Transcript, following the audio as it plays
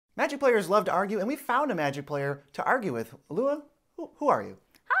Magic players love to argue, and we found a Magic player to argue with. Lua, who are you?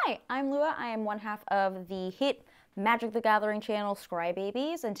 Hi, I'm Lua. I am one half of the hit Magic the Gathering channel,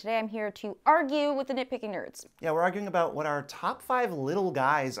 Scrybabies, and today I'm here to argue with the Nitpicking nerds. Yeah, we're arguing about what our top 5 little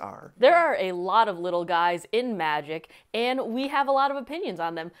guys are. There are a lot of little guys in Magic, and we have a lot of opinions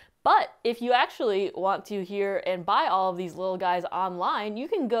on them. But if you actually want to hear and buy all of these little guys online, you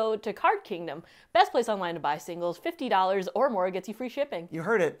can go to Card Kingdom. Best place online to buy singles, $50 or more gets you free shipping. You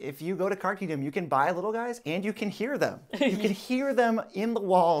heard it. If you go to Card Kingdom, you can buy little guys and you can hear them. You can hear them in the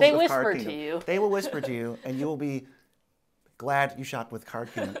walls They of whisper Card to Kingdom. you. They will whisper to you, and you will be glad you shopped with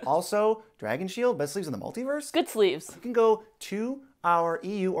Card Kingdom. Also, Dragon Shield, best sleeves in the multiverse. Good sleeves. You can go to our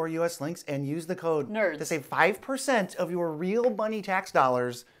EU or US links and use the code Nerds to save 5% of your real money tax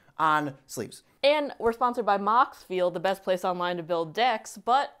dollars on sleeves. And we're sponsored by Moxfield, the best place online to build decks,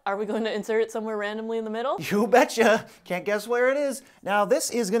 but are we going to insert it somewhere randomly in the middle? You betcha. Can't guess where it is. Now,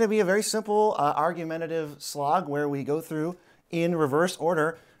 this is going to be a very simple argumentative slog where we go through in reverse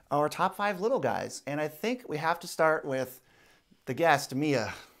order our top 5 little guys. And I think we have to start with the guest,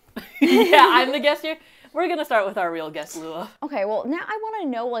 Mia. Yeah, I'm the guest here. We're going to start with our real guest, Lua. Okay, well, now I want to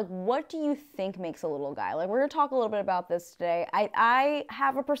know, what do you think makes a little guy? We're going to talk a little bit about this today. I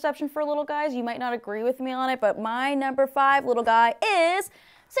have a perception for little guys. You might not agree with me on it, but my number 5 little guy is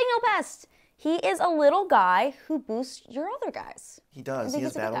Signal Pest. He is a little guy who boosts your other guys. He does. He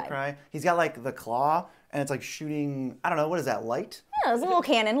has he's a good Battle guy. Cry. He's got like the claw, and it's like shooting, I don't know, what is that, light? Yeah, it's a little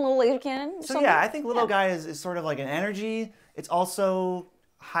cannon, a little laser cannon. So yeah, I think little guy is sort of like an energy. It's also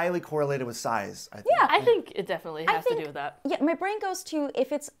highly correlated with size, I think. Yeah. I think it definitely has to do with that. Yeah, my brain goes to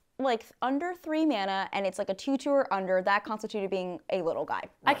if it's like under 3 mana and it's like a 2/2 or under, that constituted being a little guy.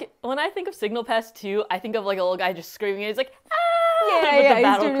 When I think of Signal Pest 2, I think of like a little guy just screaming, and he's like, ah! Yeah, with yeah, the he's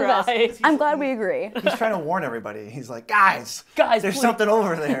battle doing his cry. best. I'm glad we agree. He's trying to warn everybody. He's like, guys, Guys, there's please." something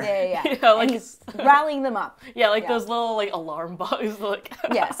over there. Yeah, yeah. You know, like- And he's rallying them up. Yeah, like those little like alarm bugs. Like,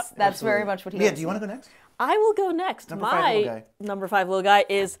 Yes, that's very much what he Mia, does. do you want to go next? I will go next. Number 5 little My guy. number 5 little guy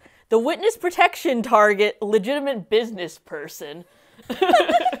is the witness protection target, legitimate business person.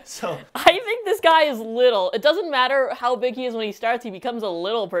 So I think this guy is little. It doesn't matter how big he is when he starts, he becomes a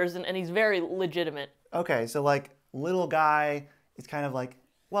little person, and he's very legitimate. okay, so like little guy, it's kind of like,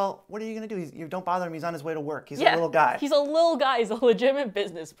 well, what are you gonna do? You don't bother him. He's on his way to work. He's a little guy. He's a little guy. He's a legitimate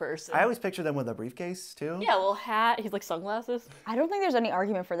business person. I always picture them with a briefcase too. Yeah, a little hat. He's like sunglasses. I don't think there's any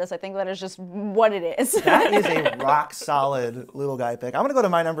argument for this. I think that is just what it is. That is a rock solid little guy pick. I'm gonna go to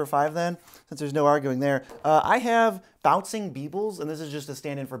my number 5 then, since there's no arguing there. I have Bouncing Beebles, and this is just a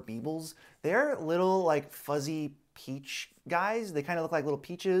stand-in for Beebles. They're little like fuzzy peach guys. They kind of look like little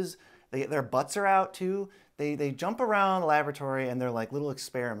peaches. Their butts are out too. They jump around the laboratory and they're like little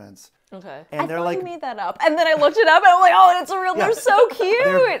experiments. Okay. And I they're thought like you made that up, and then I looked it up, and I'm like, oh, it's real. Yeah. They're so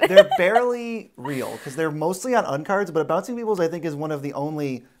cute. they're barely real because they're mostly on uncards, but Bouncing Beebles I think is one of the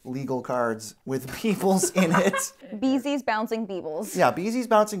only legal cards with Beebles in it. Beezy's Bouncing Beebles. Yeah, Beezy's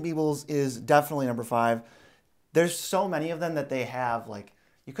Bouncing Beebles is definitely number 5. There's so many of them that they have, like,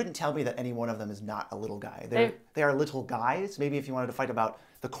 you couldn't tell me that any one of them is not a little guy. They are little guys. Maybe if you wanted to fight about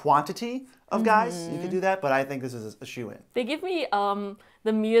the quantity of guys, you could do that, but I think this is a shoe-in. They give me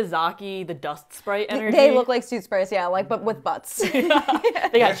the Miyazaki, the dust sprite energy. They look like suit sprays, yeah, like but with butts. They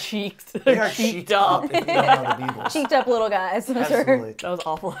got cheeked. They are cheeked cheeked up if you don't know the Beebles. Cheeked up little guys. I'm sure. Absolutely. That was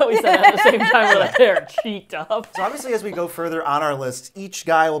awful that we said it at the same time. We're like, they're cheeked up. So obviously as we go further on our list, each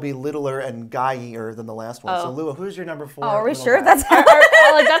guy will be littler and guyier than the last one. So Lua, who's your number 4? Oh, are we little sure guy? that's how?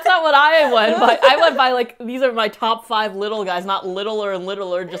 Like, that's not what I went by. I went by, like, these are my top 5 little guys, not littler and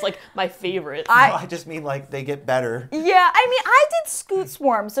littler, just, like, my favorites. No, I just mean like they get better. Yeah, I mean, I did Scoot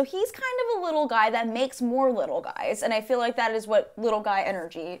Swarm, so he's kind of a little guy that makes more little guys, and I feel like that is what little guy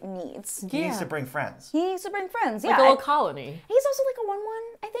energy needs. He needs to bring friends. He needs to bring friends, like yeah. a little colony. He's also like a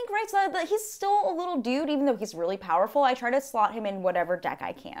 1/1, I think, right? So that he's still a little dude, even though he's really powerful. I try to slot him in whatever deck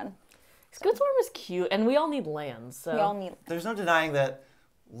I can. Scootsworm is cute, and we all need lands, so. We all need. There's no denying that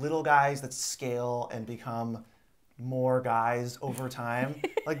little guys that scale and become more guys over time.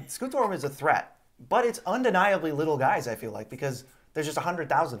 Like, Scootsworm is a threat, but it's undeniably little guys, I feel like, because there's just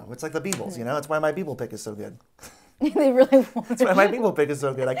 100,000 of them. It's like the Beebles, you know? That's why my Beeble pick is so good. They really want. That's why my Beeble pick is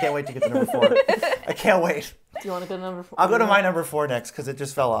so good. I can't wait to get to number 4. I can't wait. Do you want to go to number 4? I'll go to my number 4 next because it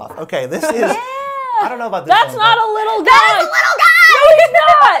just fell off. Okay, this is... Yeah. I don't know about this That's one, not but a little guy! That is a little guy. No, he's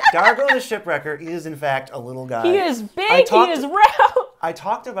not! Dargo the Shipwrecker is, in fact, a little guy. He is big, he is round! I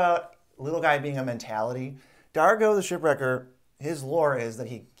talked about little guy being a mentality. Dargo the Shipwrecker, his lore is that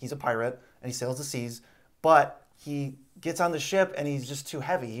he's a pirate and he sails the seas, but he gets on the ship and he's just too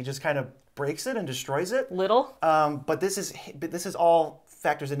heavy. He just kind of breaks it and destroys it. Little? But this is all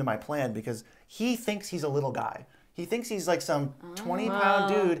factors into my plan because he thinks he's a little guy. He thinks he's like some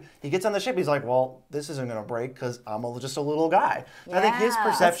 20-pound dude. He gets on the ship. He's like, well, this isn't going to break because I'm just a little guy. I think his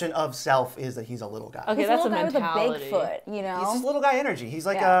perception of self is that he's a little guy. Okay, that's a mentality. With a big foot, you know? He's just little guy energy. He's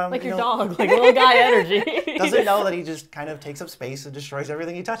like, like your dog, like little guy energy. Doesn't know that he just kind of takes up space and destroys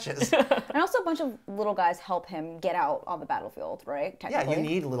everything he touches. And also a bunch of little guys help him get out on the battlefild, right? Yeah, you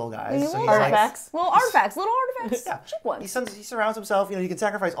need little guys. So artifacts. Little artifacts. Yeah. Cheap ones. He surrounds himself. You can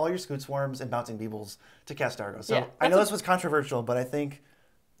sacrifice all your Scoot Swarms and Bouncing Beebles to cast Largo. So I know this was controversial, but I think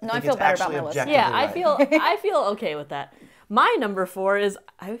I feel better about my list. Yeah, I feel okay with that. My number 4 is,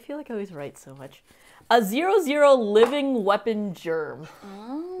 I feel like I always write so much, a 0/0 living weapon germ.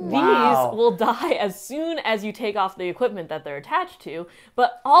 These will die as soon as you take off the equipment that they're attached to,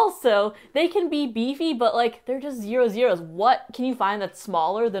 but also they can be beefy, but like they're just 0/0s. What can you find that's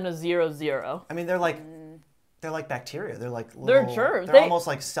smaller than a 0/0? I mean, they're like bacteria. They're like little, they're germs. They're almost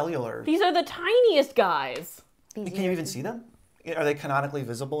like cellular. These are the tiniest guys. Can you even see them? Are they canonically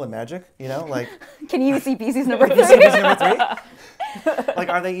visible in Magic? Like. Can you see Beezy's number 3? Like,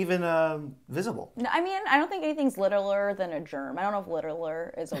 are they even visible? No, I mean, I don't think anything's littler than a germ. I don't know if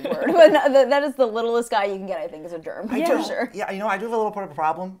littler is a word, but that is the littlest guy you can get, I think, is a germ. For sure. Yeah, I do have a little bit of a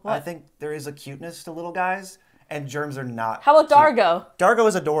problem. What? I think there is a cuteness to little guys. And germs are not. How about Dargo? Dargo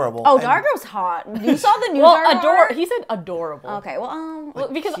is adorable. Oh, Dargo's hot. You saw the new Dargo? He said adorable. Okay, well,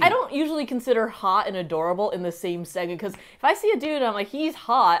 because cute. I don't usually consider hot and adorable in the same segment. Because if I see a dude and I'm like, he's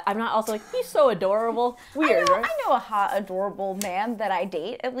hot, I'm not also like, he's so adorable. Weird, right? I know a hot, adorable man that I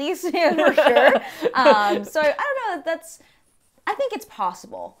date, at least, for sure. So I don't know. I think it's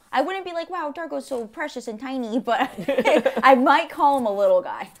possible. I wouldn't be like, wow, Dargo's so precious and tiny, but I might call him a little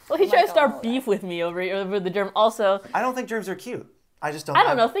guy. Well, he's trying to start beef with me over the germ. Also, I don't think germs are cute. I just don't. I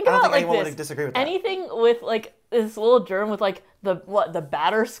don't know. Think about anyone this. Would disagree with that. Anything with like this little germ with like the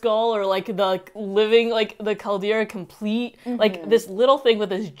batter skull or like the living like the Caldera complete like this little thing with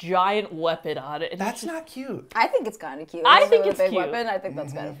this giant weapon on it. And that's not cute. I think it's kind of cute. I think it's a big cute. Weapon. I think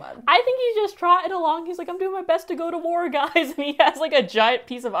that's kind of fun. I think he's just trotting along. He's like, I'm doing my best to go to war, guys, and he has like a giant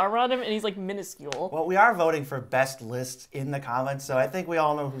piece of armor on him, and he's like minuscule. Well, we are voting for best lists in the comments, so I think we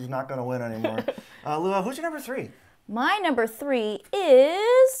all know who's not going to win anymore. Lua, who's your number 3? My number 3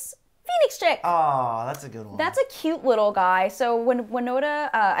 is Phoenix Chick. Oh, that's a good one. That's a cute little guy. So when Winota,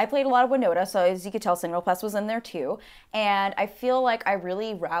 I played a lot of Winota, so as you could tell, Single Plus was in there too. And I feel like I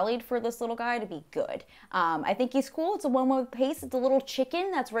really rallied for this little guy to be good. I think he's cool. It's a 1/1 pace. It's a little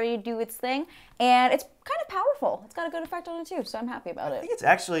chicken that's ready to do its thing. And it's kind of powerful. It's got a good effect on it too, so I'm happy about it. I think it's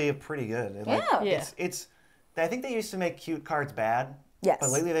actually pretty good. Yeah. It's I think they used to make cute cards bad. Yes.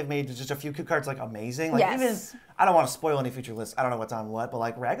 But lately they've made just a few cute cards like amazing. Like yes. even, I don't want to spoil any future lists. I don't know what's on what, but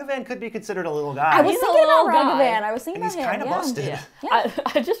like Ragavan could be considered a little guy. I was thinking about Ragavan. I was thinking about him. He's kind of busted. Yeah.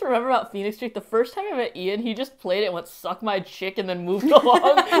 I just remember about Phoenix Chick, the first time I met Ian, he just played it and went, suck my chick, and then moved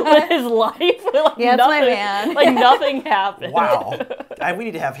along with his life. Like, yeah, that's my man. Like nothing happened. Wow. We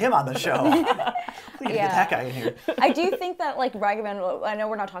need to have him on the show. We need to get that guy in here. I do think that like Ragavan, I know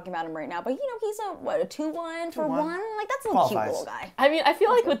we're not talking about him right now, but he's a 2/1 for 1. Like that's a little cute little guy. I mean, I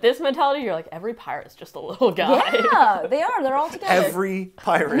feel like with this mentality, you're like, every pirate's just a little guy. Yeah, they are. They're all together. Every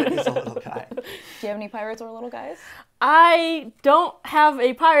pirate is a little guy. Do you have any pirates or little guys? I don't have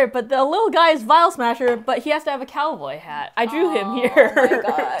a pirate, but the little guy is Vile Smasher, but he has to have a cowboy hat. I drew him here. Oh my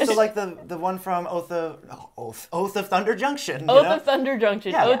gosh. So like the one from Oath of Thunder Junction. Oath of Thunder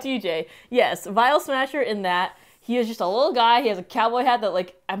Junction, yeah, OTJ. Yes, Vile Smasher in that. He is just a little guy. He has a cowboy hat that,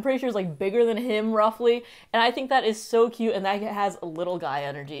 like, I'm pretty sure is, like, bigger than him, roughly. And I think that is so cute, and that has a little guy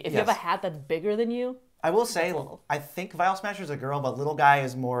energy. If you have a hat that's bigger than you... I will say, I think Vile Smasher is a girl, but little guy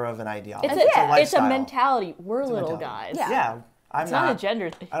is more of an ideology. It's a mentality. We're little guys. Yeah. It's not a gender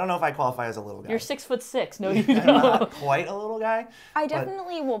thing. I don't know if I qualify as a little guy. You're 6'6". No, you don't. I'm not quite a little guy. I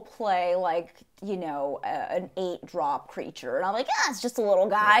definitely will play like an 8-drop creature, and I'm like, it's just a little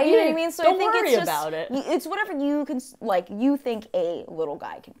guy. You know what I mean? So don't I think worry it's about it. It's whatever you can you think a little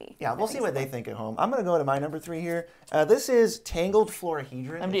guy can be. Yeah, we'll see what they think at home. I'm gonna go to my number 3 here. This is Tangled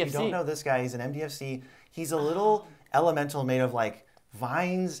Florahedron. MDFC. If you don't know this guy, he's an MDFC. He's a little elemental made of like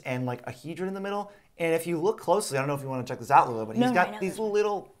vines and like a hedron in the middle. And if you look closely, I don't know if you want to check this out a little, but he's got these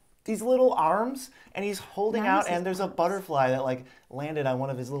little arms, and he's holding out, and there's a butterfly that like landed on one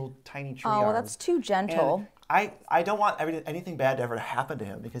of his little tiny tree arms. Oh, that's too gentle. And I don't want anything bad to ever happen to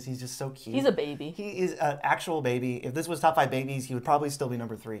him because he's just so cute. He's a baby. He is an actual baby. If this was top 5 babies, he would probably still be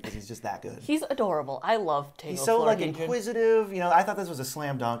number 3 because he's just that good. He's adorable. I love Tangled. He's so like inquisitive. I thought this was a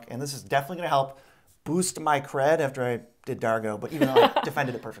slam dunk, and this is definitely going to help boost my cred after I did Dargo. But even though I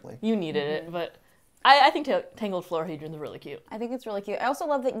defended it perfectly, you needed it, but. I think Tangled Florahedron's really cute. I think it's really cute. I also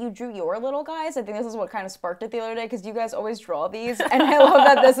love that you drew your little guys. I think this is what kind of sparked it the other day, because you guys always draw these, and I love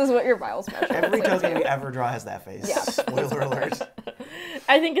that this is what your Vial Smasher is. Every token you ever draw has that face. Yeah. Spoiler alert.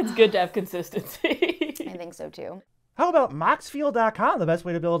 I think it's good to have consistency. I think so too. How about moxfield.com, the best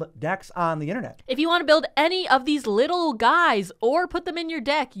way to build decks on the internet? If you want to build any of these little guys or put them in your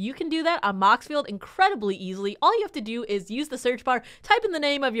deck, you can do that on Moxfield incredibly easily. All you have to do is use the search bar, type in the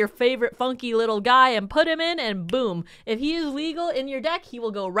name of your favorite funky little guy, and put him in, and boom. If he is legal in your deck, he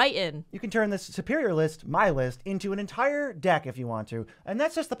will go right in. You can turn this superior list, my list, into an entire deck if you want to. And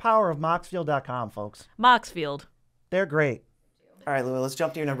that's just the power of moxfield.com, folks. Moxfield. They're great. All right, Lua, let's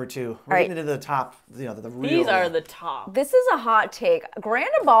jump to your number 2. We're right. getting into the top, the real. These are the top. This is a hot take. Grand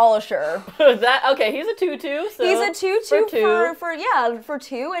Abolisher. Okay, he's a 2/2. So He's a 2/2 for for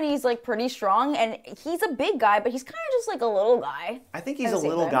 2, and he's like pretty strong, and he's a big guy, but he's kind of just like a little guy. I think he's at a the same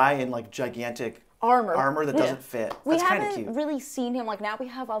little time. guy in like gigantic Armor that doesn't fit. We That's kind of haven't cute. really seen him. Like, now we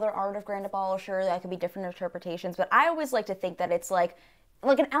have other art of Grand Abolisher that could be different interpretations, but I always like to think that it's like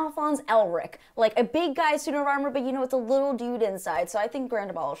an Alphonse Elric, like a big guy, suit of armor, but it's a little dude inside. So I think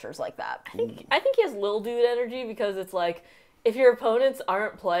Grand Abolisher's like that. I think he has little dude energy, because it's like, if your opponents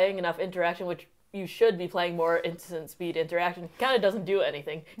aren't playing enough interaction, which you should be playing more instant speed interaction, he kind of doesn't do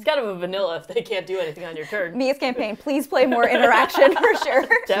anything. He's kind of a vanilla if they can't do anything on your turn. Mia's campaign, please play more interaction for sure.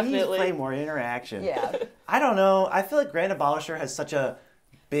 Definitely. Please play more interaction. Yeah. I don't know. I feel like Grand Abolisher has such a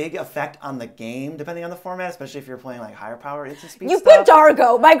big effect on the game, depending on the format, especially if you're playing like higher power instant speed You stuff. put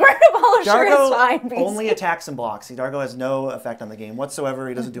Dargo. My Grand Abolisher is fine. Dargo only attacks and blocks. Dargo has no effect on the game whatsoever.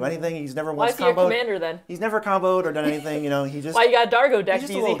 He doesn't do anything. He's never Why once is he a comboed. commander then? He's never comboed or done anything. He just. Why you got Dargo deck He's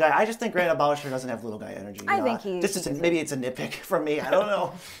just easy? a little guy. I just think Grand Abolisher doesn't have little guy energy. I think he- Just maybe it's a nitpick from me. I don't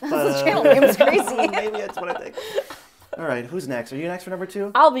know. The channel name is crazy. Maybe that's what I think. All right, who's next? Are you next for number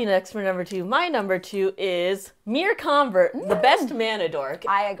 2? I'll be next for number 2. My number 2 is Mere Convert, the best mana dork.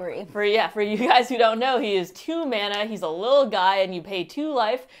 I agree. For you guys who don't know, he is 2 mana, he's a little guy, and you pay 2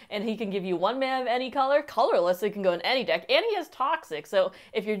 life, and he can give you 1 mana of any color, colorless, so he can go in any deck, and he has Toxic, so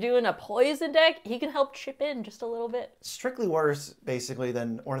if you're doing a poison deck, he can help chip in just a little bit. Strictly worse, basically,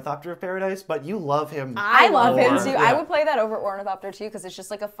 than Ornithopter of Paradise, but you love him. I love him more. too. Yeah. I would play that over Ornithopter too, because it's just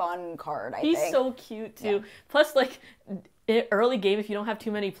like a fun card, I He's think. so cute, too. Plus, like, in early game, if you don't have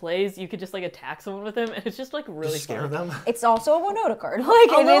too many plays, you could just, like, attack someone with him, and it's just, like, really Just scare fun. them. It's also a Winota card. Like,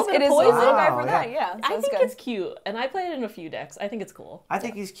 little bit it of is a poison. little guy Wow, for that, yeah. So I think good. it's cute, and I played it in a few decks. I think it's cool. I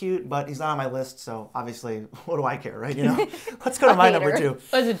think he's cute, but he's not on my list, so obviously, what do I care, right? Let's go to my number hater. 2.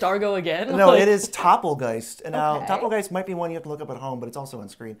 Oh, is it Dargo again? No, Like- it is Topplegeist. And now, Okay. Topplegeist might be one you have to look up at home, but it's also on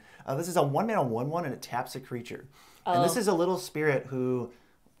screen. This is a 1-mana 1/1, and it taps a creature. And this is a little spirit who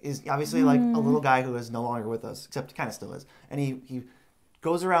is obviously like a little guy who is no longer with us, except he kind of still is. And he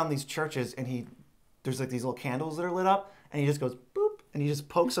goes around these churches, and there's like these little candles that are lit up, and he just goes boop, and he just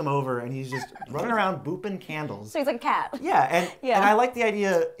pokes them over, and he's just running around booping candles. So he's like a cat. Yeah, and Yeah. I like the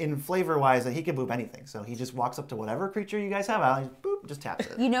idea in flavor-wise that he can boop anything. So he just walks up to whatever creature you guys have out, and he boop, just taps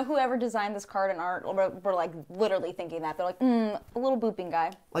it. You know whoever designed this card in art were like literally thinking that. They're like, a little booping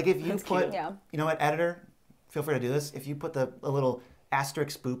guy. Like if you put, cute. Yeah. you know what, editor, feel free to do this. If you put a little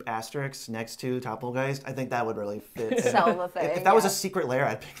asterisk boop asterisk next to Topplegeist, I think that would really fit. Sell the thing. If that was yeah. a secret lair,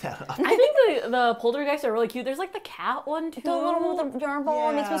 I'd pick that up. I think the Poltergeists are really cute. There's like the cat one too. The little with the yarn ball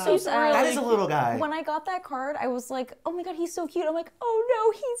it makes me so Yeah. sad. That is a little guy. When I got that card, I was like, oh my god, he's so cute. I'm like, oh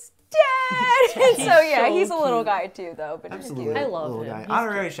no, he's dead. And so yeah, so he's a little cute. guy too, though. But Absolutely. he's cute. I love little him. guy. He's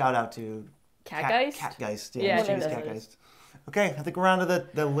Honorary shout out to Catgeist? Catgeist. Yeah, Yeah, I mischievous think that Catgeist. Okay, I think we're on to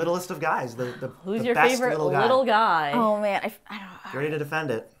the littlest of guys. Who's the your best favorite little guy? Oh man, I don't. You ready to defend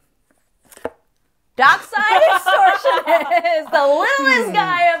it? Dockside Extortionist, the littlest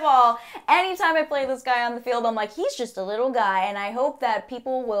guy of all. Anytime I play this guy on the field, I'm like, he's just a little guy, and I hope that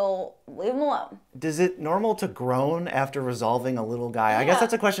people will leave him alone. Is it normal to groan after resolving a little guy? I guess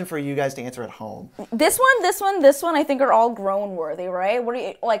that's a question for you guys to answer at home. This one, I think are all grown worthy, right? What do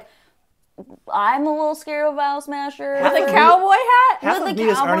you like? I'm a little scared of Vial Smasher. Half With of a me- cowboy hat? Half With of the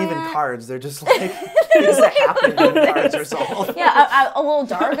Mia's aren't cowboy even hat? cards. They're just like things that happen when cards are solved. Yeah, a little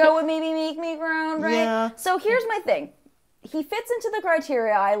Dargo would maybe make me groan, right? Yeah. So here's my thing. He fits into the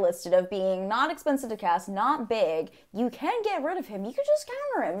criteria I listed of being not expensive to cast, not big. You can get rid of him. You could just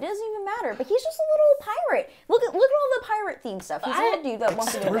counter him. It doesn't even matter. But he's just a little pirate. Look at all the pirate theme stuff. He's a little dude that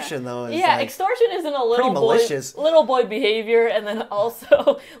wants to do that. Extortion, though, is Yeah, like, extortion isn't a little boy, malicious. little boy behavior, and then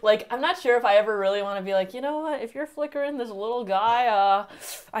also, like, I'm not sure if I ever really want to be like, you know what, if you're flickering this little guy,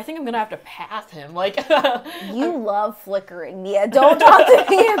 I think I'm gonna have to pass him. Like, You love flickering, Mia. Don't talk to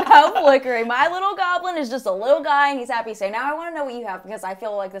me about flickering. My little goblin is just a little guy, and he's happy to stay. Now, now I want to know what you have because I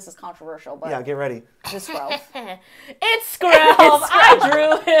feel like this is controversial. But Yeah, get ready. just Scrub. It's Scrub. I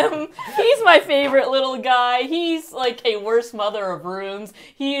drew him. He's my favorite little guy. He's like a worse mother of runes.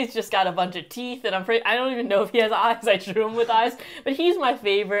 He's just got a bunch of teeth, and I don't even know if he has eyes. I drew him with eyes, but he's my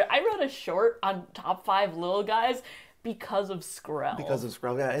favorite. I wrote a short on top 5 little guys because of Skrell. Because of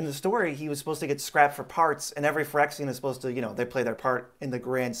Skrell, yeah. In the story, he was supposed to get scrapped for parts, and every Phyrexian is supposed to, they play their part in the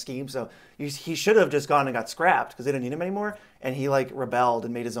grand scheme. So he should have just gone and got scrapped because they didn't need him anymore. And he rebelled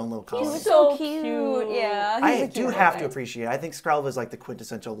and made his own little colony. He's so cute. Yeah. I do have to appreciate it. I think Skrell is like the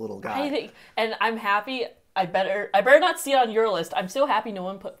quintessential little guy. And I'm happy. I better not see it on your list. I'm so happy no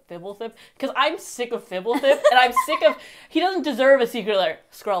one put Fibblethip because I'm sick of Fibblethip and I'm sick of he doesn't deserve a secret lair.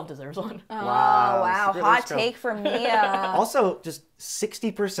 Skrull deserves one. Oh wow, hot take from Mia. Also, just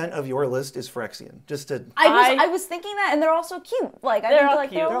 60% of your list is Phyrexian. Just to I was thinking that, and they're also cute. Like they're all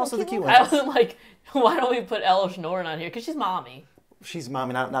cute. They're also the cute I ones. wasn't like, why don't we put Elish Norn on here? Because she's mommy. She's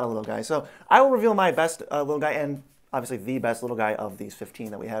mommy, not a little guy. So I will reveal my best little guy and obviously the best little guy of these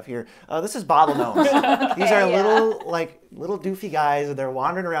 15 that we have here. This is Bottle Gnomes. These are little doofy guys, and they're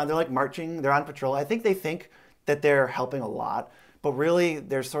wandering around. They're marching. They're on patrol. I think they think that they're helping a lot, but really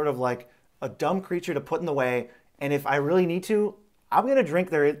they're sort of like a dumb creature to put in the way. And if I really need to, I'm gonna drink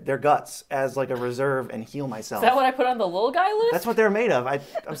their guts as a reserve and heal myself. Is that what I put on the little guy list? That's what they're made of.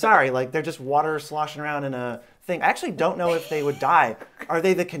 I'm sorry, they're just water sloshing around in a thing. I actually don't know if they would die. Are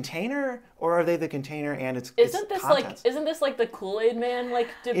they the container, or are they the container and its contents? Isn't this like the Kool-Aid Man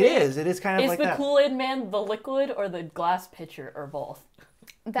debate? It is kind of like that. Is the Kool-Aid Man the liquid or the glass pitcher or both?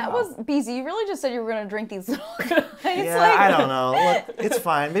 That was BZ. You really just said you were going to drink these little guys. Yeah, I don't know. Look, it's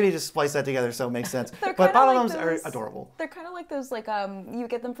fine. Maybe just splice that together so it makes sense. But Bottle Gnomes are adorable. They're kind of like those, you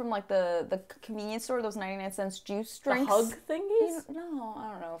get them from the convenience store, those 99-cent juice drinks. The hug thingies? No, I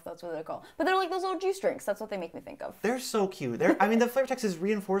don't know if that's what they're called. But they're like those little juice drinks. That's what they make me think of. They're so cute. The flavor text is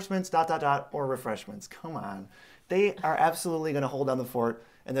reinforcements, ... or refreshments. Come on. They are absolutely going to hold down the fort.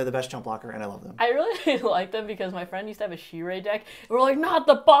 And they're the best chump blocker, and I love them. I really like them because my friend used to have a Shirei deck. And we're like, not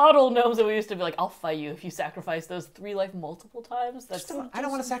the Bottle Gnomes. And we used to be like, I'll fight you if you sacrifice those 3 life multiple times. I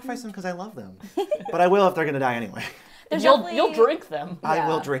don't want to sacrifice them because I love them. But I will if they're going to die anyway. You'll drink them. I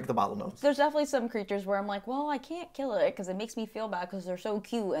will drink the Bottle Gnomes. There's definitely some creatures where I'm like, well, I can't kill it because it makes me feel bad because they're so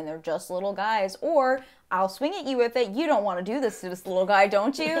cute and they're just little guys. Or I'll swing at you with it. You don't want to do this to this little guy,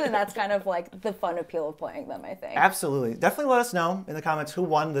 don't you? And that's kind of the fun appeal of playing them, I think. Absolutely. Definitely let us know in the comments who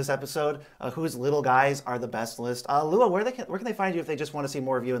won this episode, whose little guys are the best list. Lua, where can they find you if they just want to see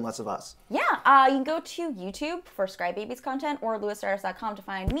more of you and less of us? Yeah, you can go to YouTube for Scrybabies content or luastardust.com to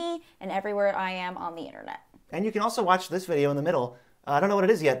find me and everywhere I am on the internet. And you can also watch this video in the middle. I don't know what it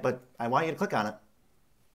is yet, but I want you to click on it.